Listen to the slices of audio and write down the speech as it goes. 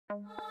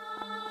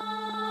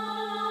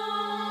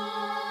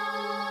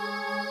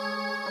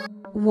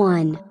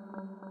1.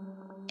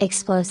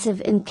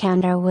 Explosive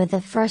encounter with a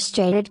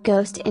frustrated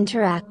ghost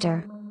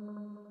interactor.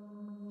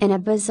 In a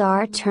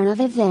bizarre turn of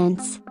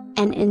events,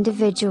 an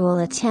individual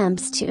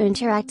attempts to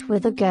interact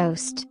with a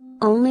ghost,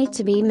 only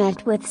to be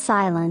met with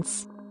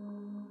silence.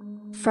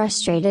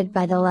 Frustrated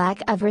by the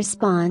lack of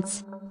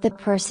response, the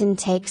person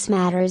takes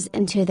matters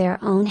into their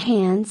own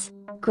hands,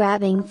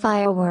 grabbing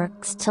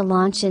fireworks to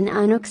launch an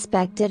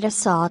unexpected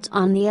assault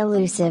on the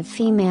elusive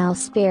female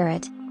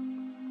spirit.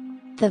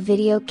 The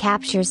video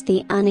captures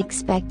the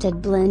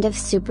unexpected blend of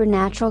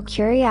supernatural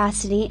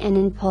curiosity and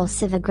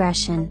impulsive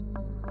aggression.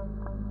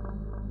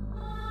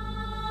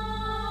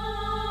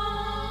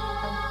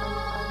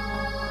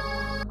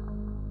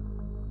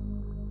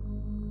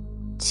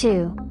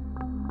 Two.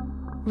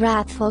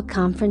 Wrathful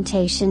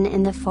confrontation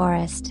in the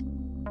forest.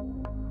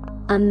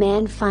 A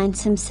man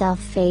finds himself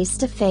face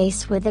to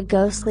face with a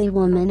ghostly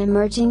woman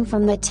emerging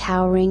from the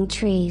towering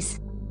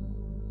trees.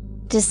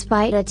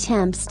 Despite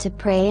attempts to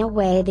pray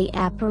away the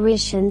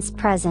apparition's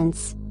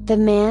presence, the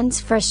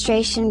man's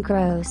frustration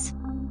grows.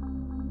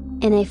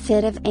 In a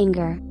fit of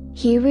anger,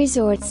 he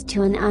resorts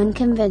to an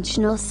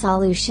unconventional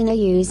solution of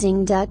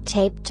using duct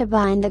tape to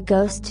bind the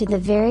ghost to the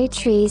very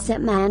trees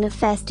it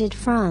manifested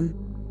from.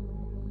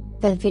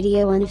 The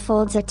video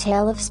unfolds a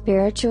tale of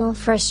spiritual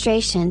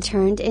frustration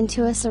turned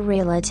into a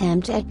surreal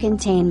attempt at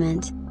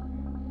containment.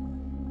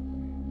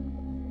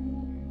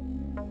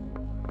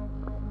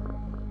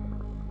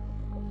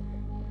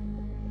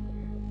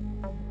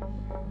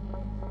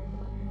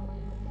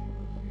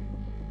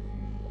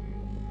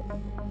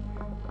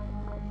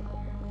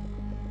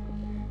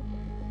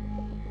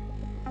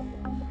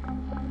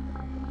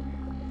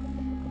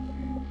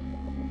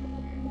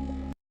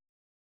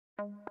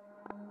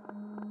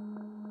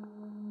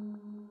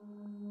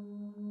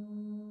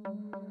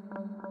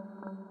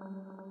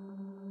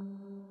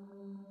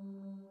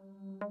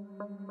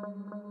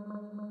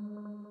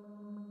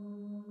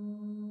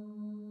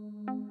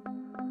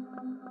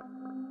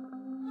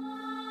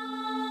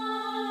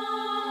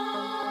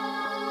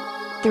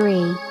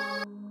 Three.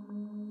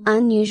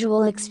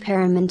 Unusual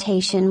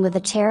experimentation with a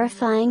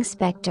terrifying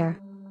specter.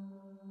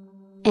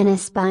 In a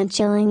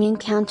spine-chilling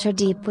encounter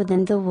deep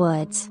within the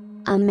woods,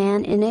 a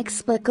man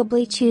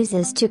inexplicably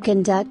chooses to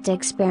conduct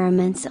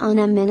experiments on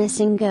a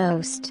menacing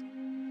ghost.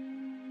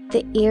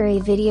 The eerie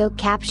video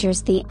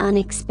captures the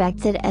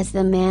unexpected as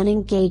the man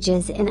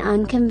engages in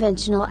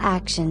unconventional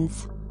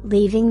actions,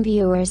 leaving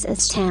viewers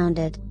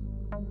astounded.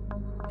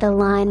 The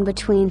line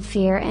between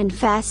fear and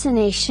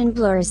fascination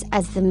blurs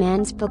as the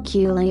man's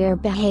peculiar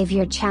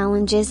behavior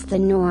challenges the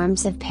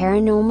norms of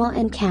paranormal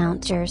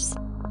encounters.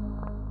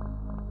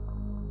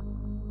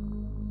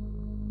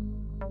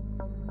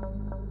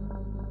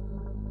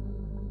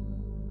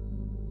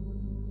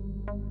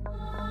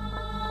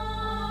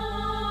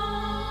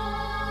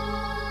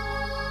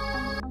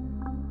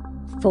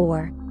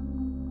 Four.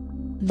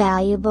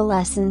 Valuable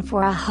lesson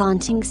for a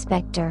haunting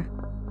specter.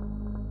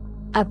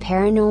 A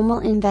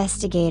paranormal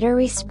investigator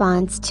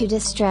responds to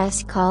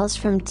distress calls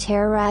from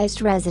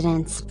terrorized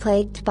residents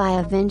plagued by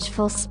a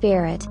vengeful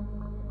spirit.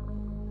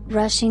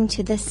 Rushing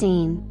to the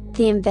scene,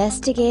 the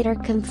investigator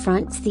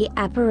confronts the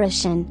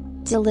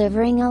apparition,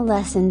 delivering a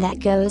lesson that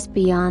goes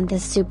beyond the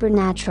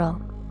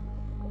supernatural.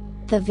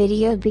 The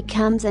video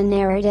becomes a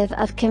narrative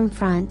of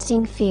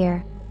confronting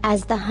fear,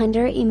 as the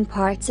hunter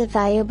imparts a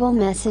valuable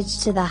message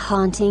to the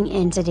haunting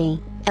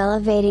entity,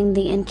 elevating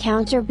the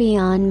encounter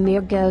beyond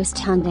mere ghost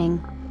hunting.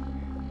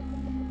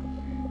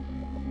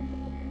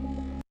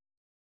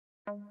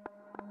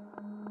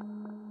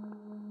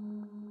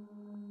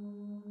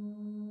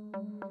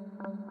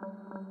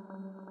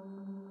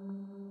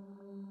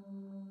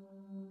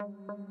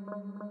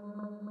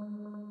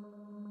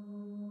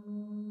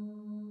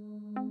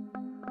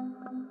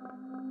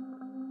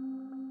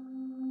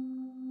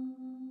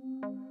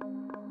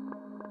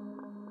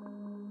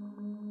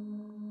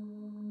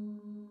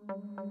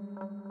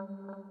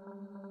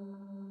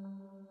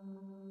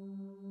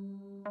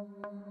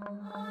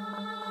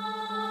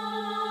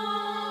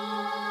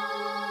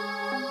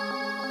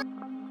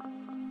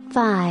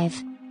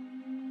 Five.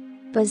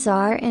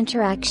 Bizarre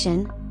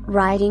interaction,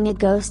 riding a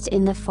ghost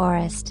in the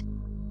forest.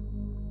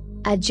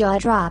 A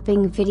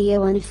jaw-dropping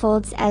video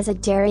unfolds as a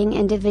daring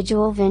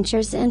individual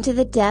ventures into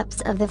the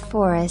depths of the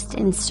forest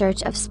in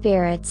search of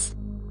spirits.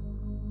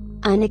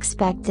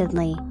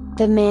 Unexpectedly,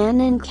 the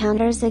man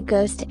encounters a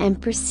ghost and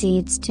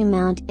proceeds to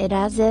mount it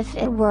as if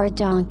it were a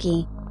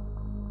donkey.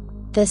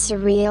 The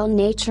surreal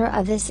nature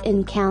of this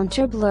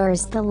encounter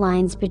blurs the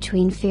lines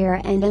between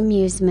fear and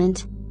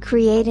amusement,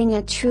 creating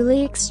a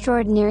truly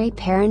extraordinary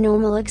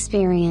paranormal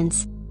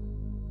experience.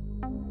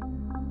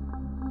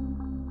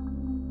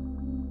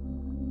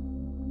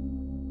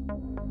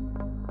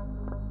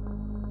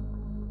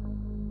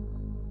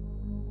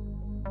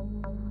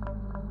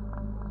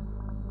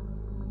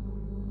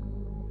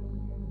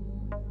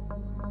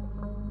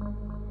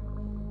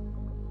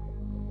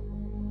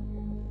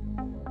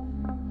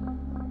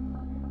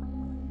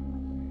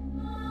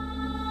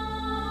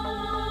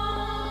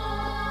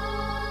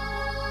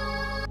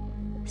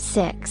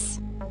 6.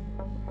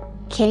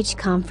 Cage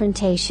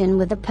confrontation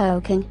with a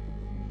poking.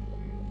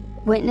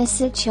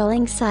 Witness a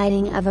chilling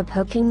sighting of a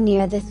poking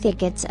near the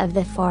thickets of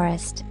the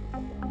forest.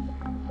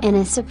 In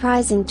a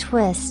surprising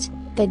twist,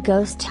 the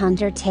ghost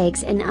hunter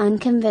takes an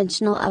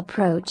unconventional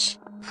approach,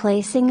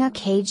 placing a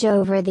cage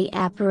over the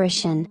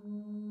apparition.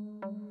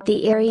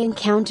 The eerie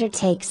encounter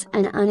takes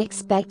an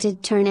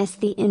unexpected turn as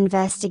the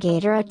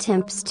investigator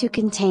attempts to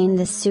contain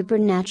the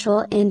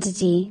supernatural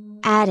entity,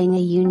 adding a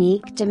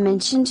unique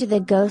dimension to the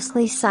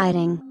ghostly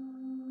sighting.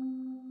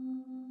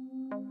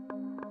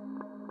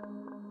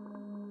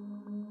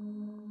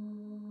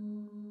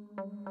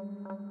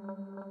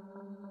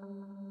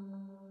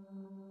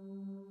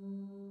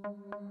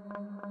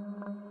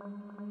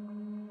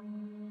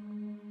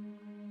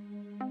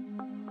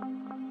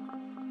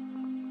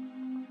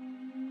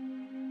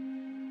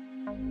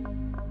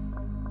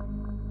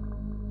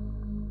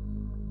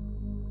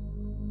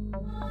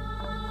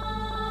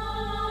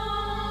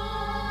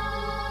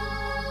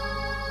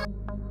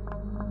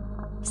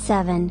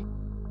 Seven.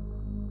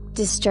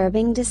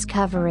 Disturbing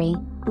discovery,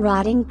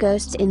 rotting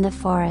ghost in the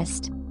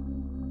forest.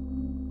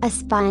 A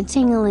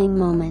spine-tingling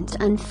moment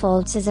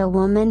unfolds as a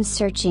woman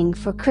searching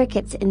for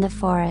crickets in the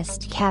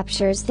forest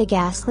captures the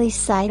ghastly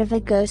sight of a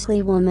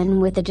ghostly woman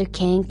with a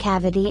decaying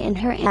cavity in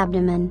her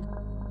abdomen.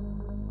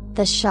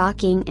 The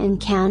shocking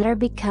encounter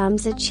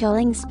becomes a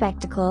chilling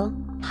spectacle,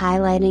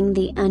 highlighting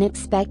the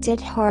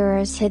unexpected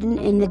horrors hidden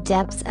in the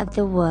depths of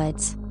the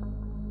woods.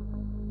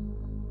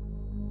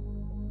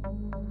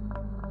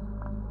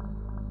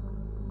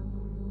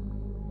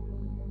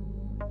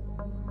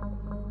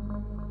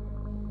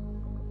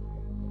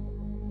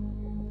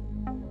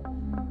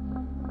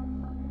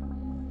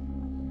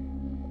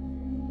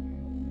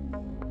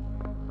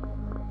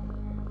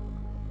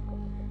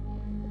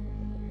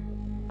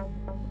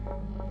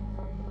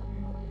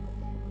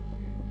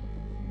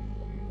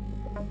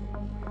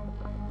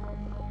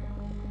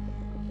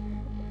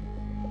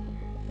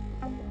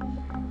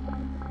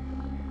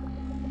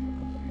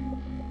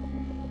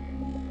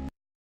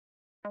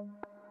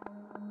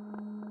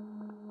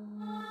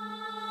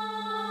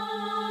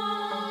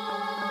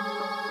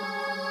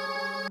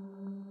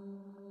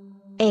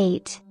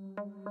 Eight.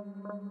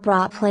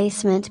 Bra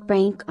placement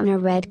prank on a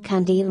red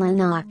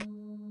kuntilanak.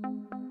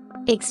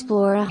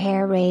 Explore a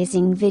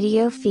hair-raising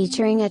video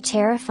featuring a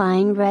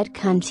terrifying red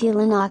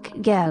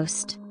kuntilanak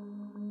ghost.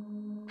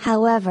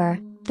 However,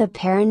 the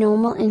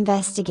paranormal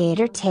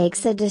investigator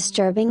takes a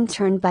disturbing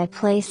turn by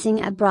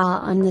placing a bra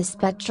on the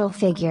spectral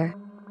figure.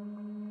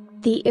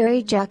 The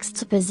eerie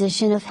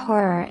juxtaposition of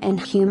horror and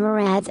humor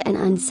adds an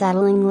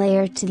unsettling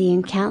layer to the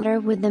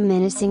encounter with the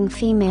menacing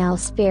female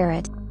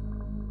spirit.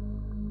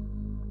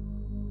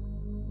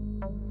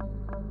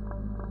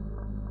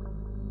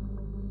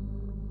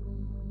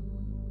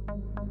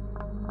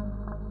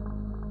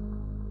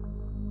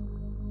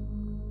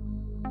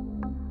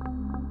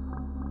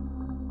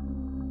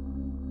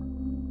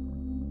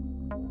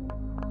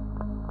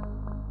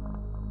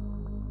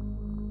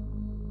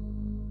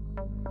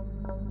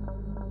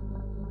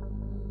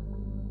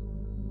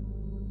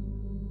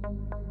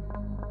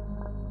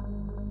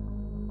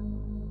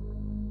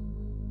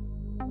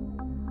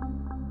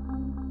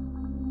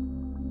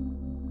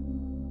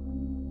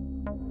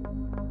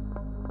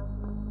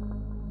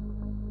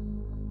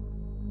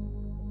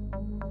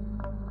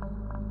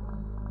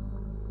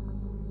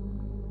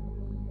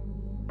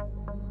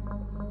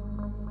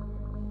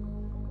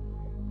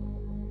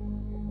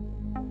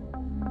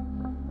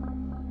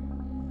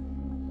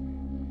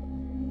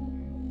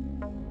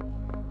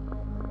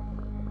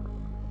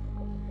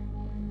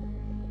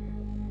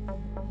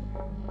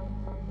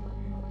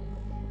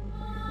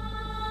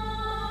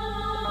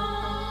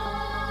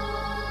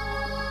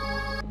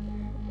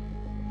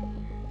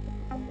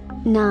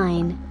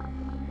 Nine.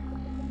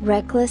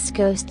 Reckless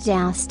ghost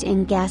doused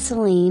in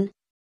gasoline.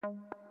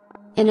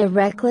 In a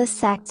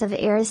reckless act of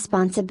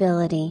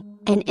irresponsibility,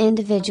 an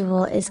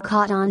individual is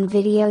caught on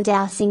video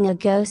dousing a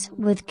ghost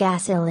with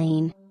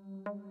gasoline.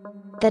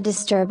 The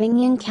disturbing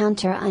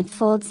encounter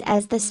unfolds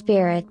as the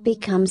spirit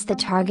becomes the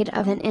target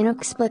of an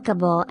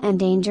inexplicable and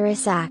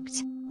dangerous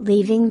act,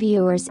 leaving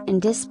viewers in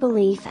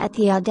disbelief at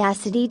the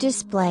audacity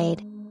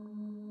displayed.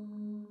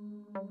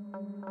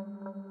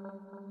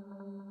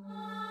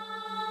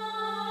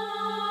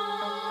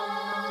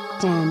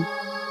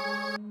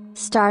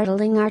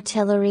 Startling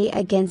artillery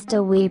against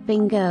a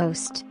weeping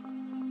ghost.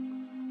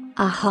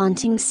 A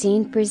haunting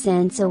scene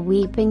presents a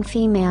weeping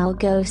female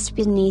ghost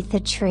beneath a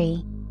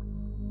tree.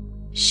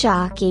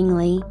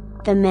 Shockingly,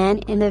 the man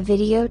in the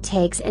video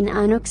takes an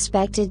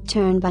unexpected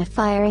turn by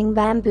firing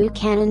bamboo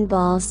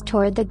cannonballs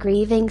toward the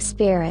grieving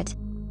spirit.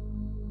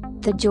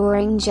 The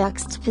jarring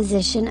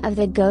juxtaposition of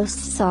the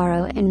ghost's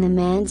sorrow and the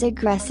man's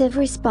aggressive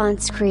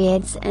response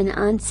creates an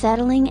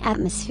unsettling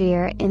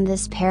atmosphere in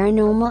this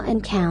paranormal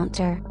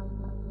encounter.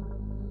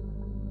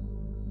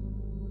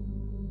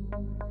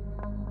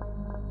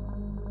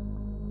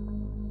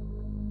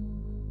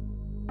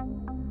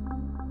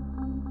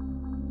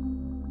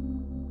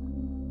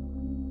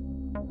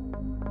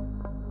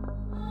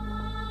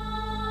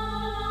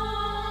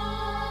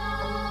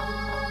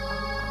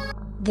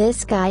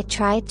 This guy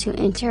tried to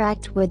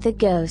interact with the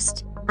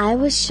ghost. I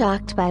was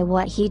shocked by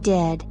what he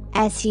did.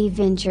 As he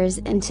ventures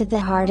into the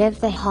heart of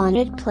the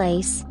haunted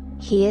place,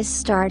 he is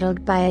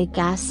startled by a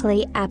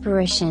ghastly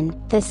apparition.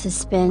 The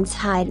suspense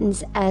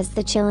heightens as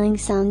the chilling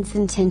sounds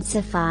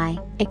intensify.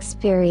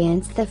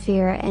 Experience the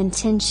fear and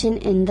tension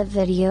in the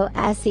video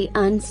as the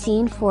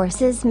unseen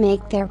forces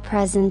make their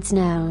presence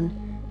known.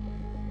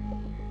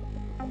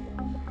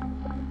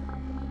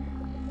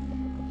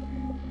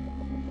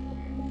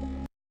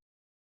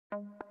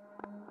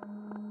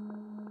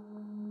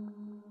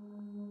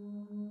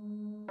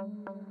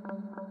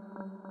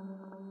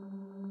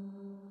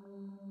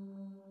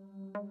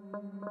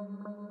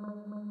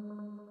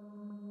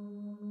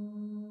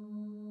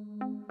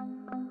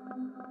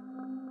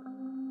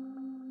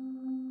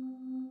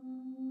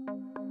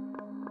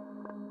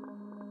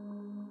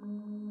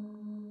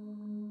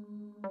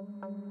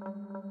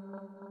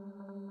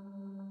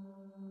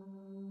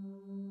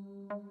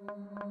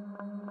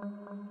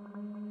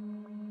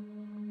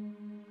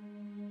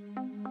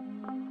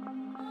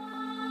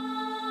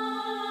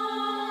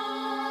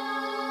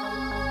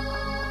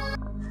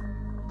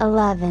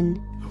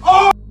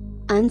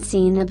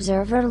 Unseen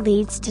observer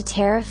leads to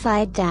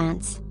terrified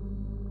dance.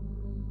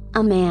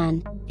 A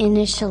man,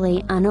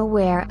 initially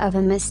unaware of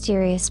a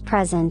mysterious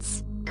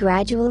presence,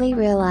 gradually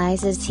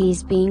realizes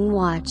he's being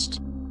watched.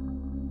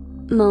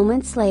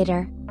 Moments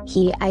later,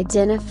 he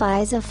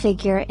identifies a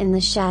figure in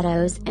the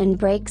shadows and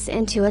breaks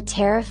into a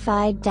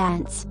terrified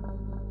dance.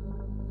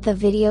 The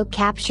video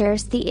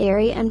captures the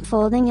eerie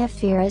unfolding of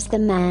fear as the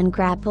man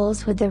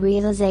grapples with the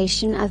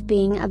realization of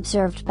being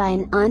observed by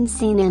an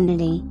unseen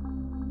entity.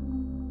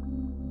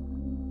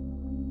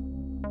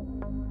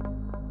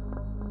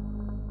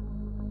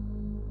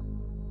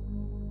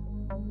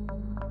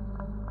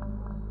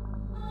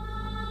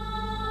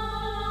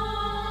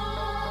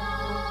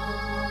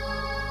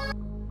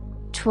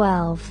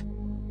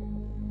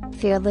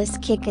 Fearless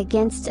kick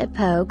against a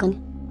poken.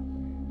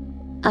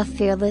 A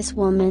fearless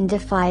woman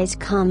defies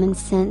common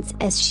sense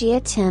as she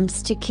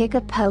attempts to kick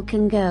a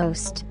poken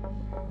ghost.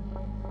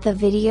 The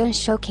video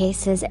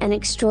showcases an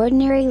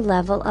extraordinary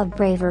level of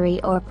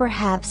bravery or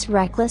perhaps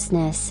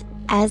recklessness,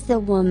 as the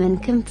woman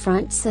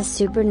confronts the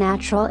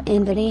supernatural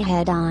entity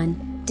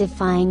head-on,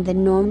 defying the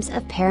norms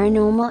of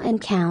paranormal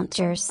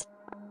encounters.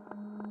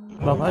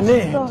 Bapak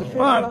nih,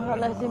 cepat.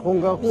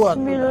 Aku nggak kuat.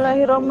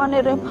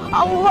 Bismillahirrahmanirrahim.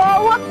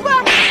 Allahu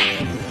Akbar.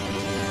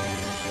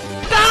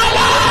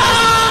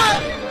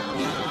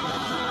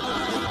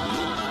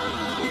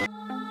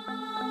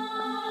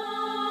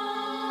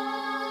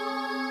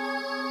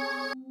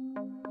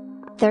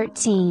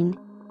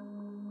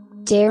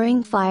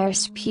 Daring fire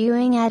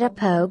spewing at a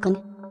poken.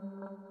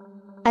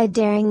 A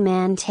daring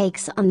man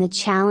takes on the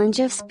challenge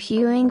of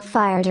spewing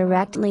fire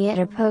directly at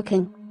a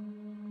poken.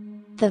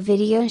 The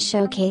video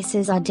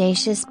showcases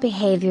audacious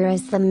behavior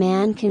as the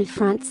man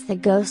confronts the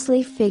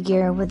ghostly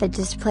figure with a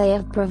display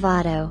of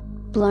bravado,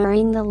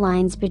 blurring the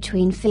lines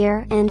between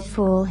fear and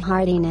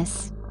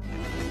foolhardiness.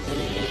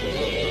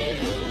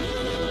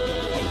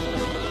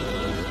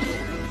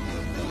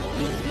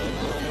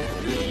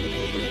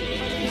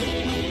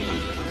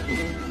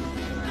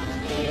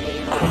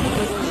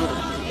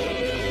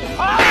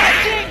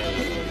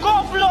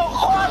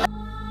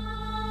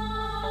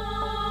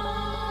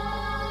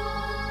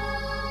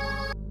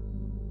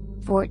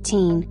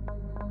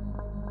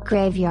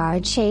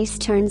 Graveyard chase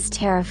turns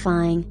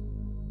terrifying.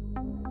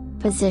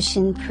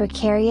 Positioned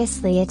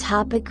precariously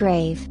atop a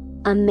grave,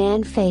 a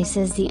man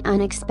faces the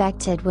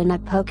unexpected when a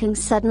poking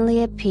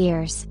suddenly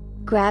appears,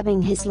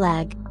 grabbing his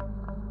leg.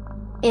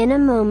 In a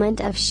moment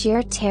of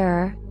sheer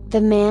terror,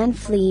 the man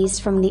flees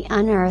from the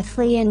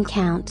unearthly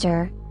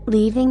encounter,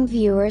 leaving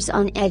viewers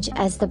on edge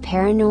as the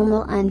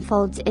paranormal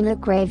unfolds in a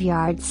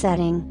graveyard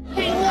setting.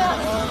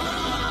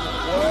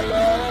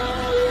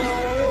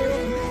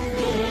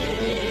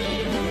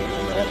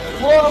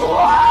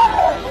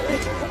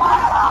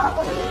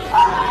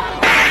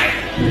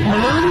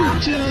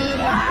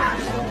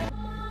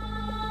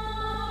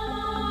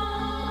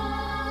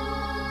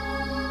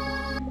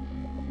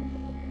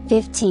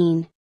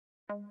 15.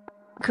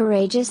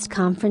 Courageous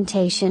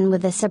confrontation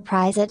with a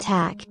surprise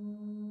attack.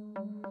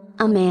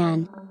 A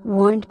man,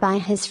 warned by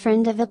his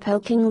friend of a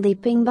poking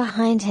leaping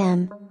behind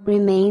him,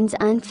 remains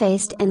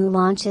unfazed and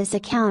launches a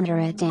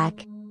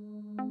counterattack.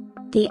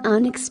 The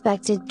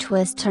unexpected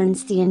twist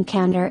turns the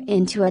encounter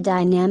into a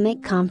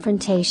dynamic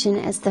confrontation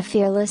as the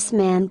fearless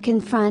man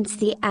confronts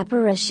the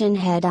apparition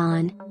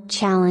head-on,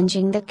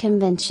 challenging the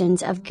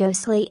conventions of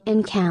ghostly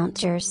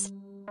encounters.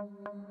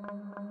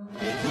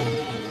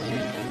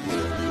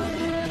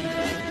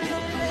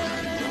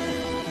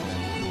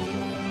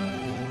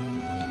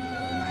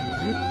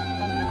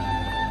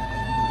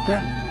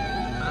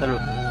 Terus,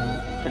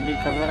 tadi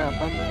kamera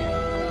apa?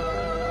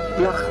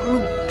 Belakang lu.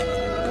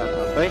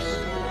 Guys,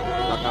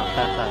 belakang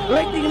tata.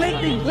 Lighting.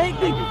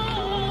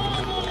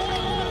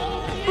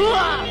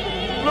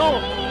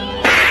 Lo.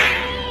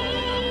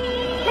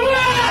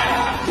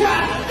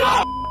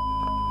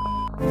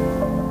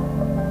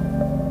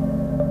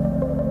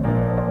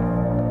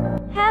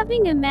 Have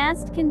having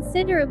amassed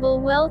considerable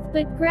wealth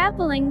but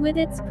grappling with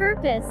its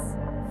purpose.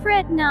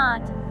 Fret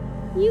not.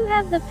 You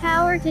have the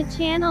power to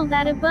channel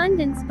that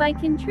abundance by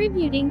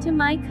contributing to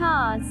my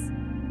cause.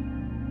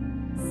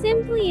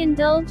 Simply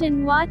indulge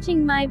in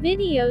watching my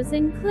videos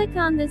and click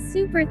on the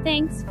Super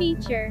Thanks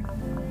feature.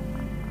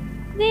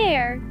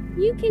 There,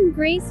 you can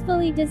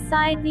gracefully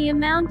decide the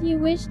amount you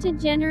wish to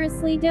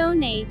generously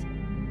donate.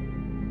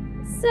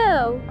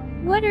 So,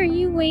 what are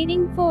you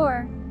waiting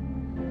for?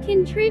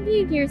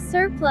 Contribute your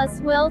surplus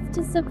wealth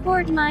to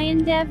support my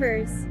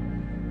endeavors.